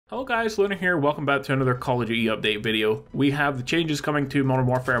Hello guys, Luna here, welcome back to another Call of Duty update video. We have the changes coming to Modern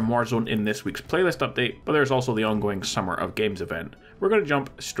Warfare and Warzone in this week's playlist update, but there's also the ongoing Summer of Games event. We're going to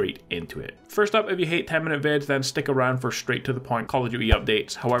jump straight into it. First up, if you hate 10-minute vids, then stick around for straight to the point Call of Duty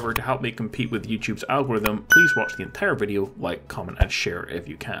updates. However, to help me compete with YouTube's algorithm, please watch the entire video, like, comment and share if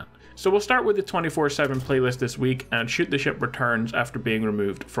you can. So we'll start with the 24/7 playlist this week, and Shoot the Ship returns after being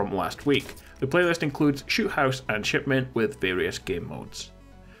removed from last week. The playlist includes Shoothouse and Shipment with various game modes.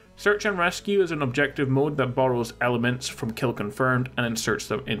 Search and Rescue is an objective mode that borrows elements from Kill Confirmed and inserts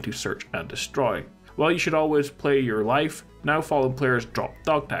them into Search and Destroy. While you should always play your life, now fallen players drop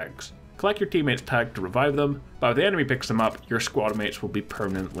dog tags. Collect your teammates' tag to revive them, but if the enemy picks them up, your squad mates will be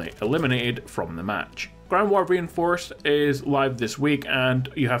permanently eliminated from the match. Ground War Reinforced is live this week, and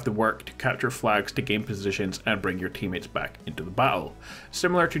you have to work to capture flags to gain positions and bring your teammates back into the battle.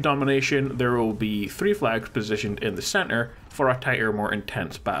 Similar to Domination, there will be 3 flags positioned in the center for a tighter, more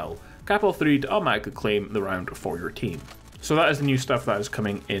intense battle. Capital 3 to automatically claim the round for your team. So that is the new stuff that is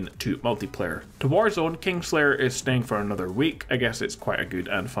coming into multiplayer. To Warzone, Kingslayer is staying for another week. I guess it's quite a good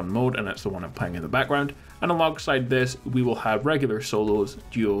and fun mode, and it's the one I'm playing in the background. And alongside this, we will have regular solos,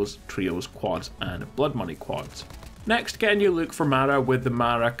 duos, trios, quads, and blood money quads. Next, get a new look for Mara with the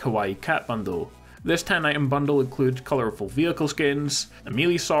Mara Kawaii Cat bundle. This 10-item bundle includes colourful vehicle skins, a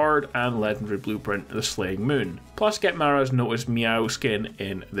melee sword, and legendary blueprint, the Slaying Moon. Plus get Mara's noticed Meow skin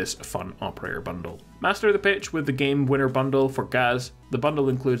in this fun operator bundle. Master the Pitch with the Game Winner bundle for Gaz. The bundle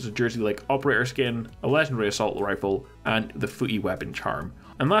includes a Jersey-like operator skin, a legendary assault rifle, and the Footy weapon charm.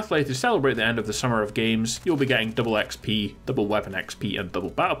 And lastly, to celebrate the end of the Summer of Games, you'll be getting double XP, double weapon XP, and double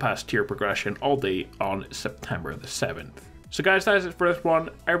battle pass tier progression all day on September the 7th. So guys, that is it for this one.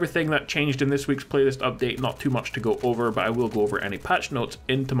 Everything that changed in this week's playlist update, not too much to go over, but I will go over any patch notes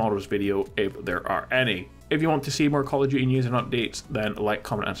in tomorrow's video if there are any. If you want to see more Call of Duty news and updates, then like,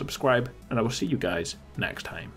 comment and subscribe, and I will see you guys next time.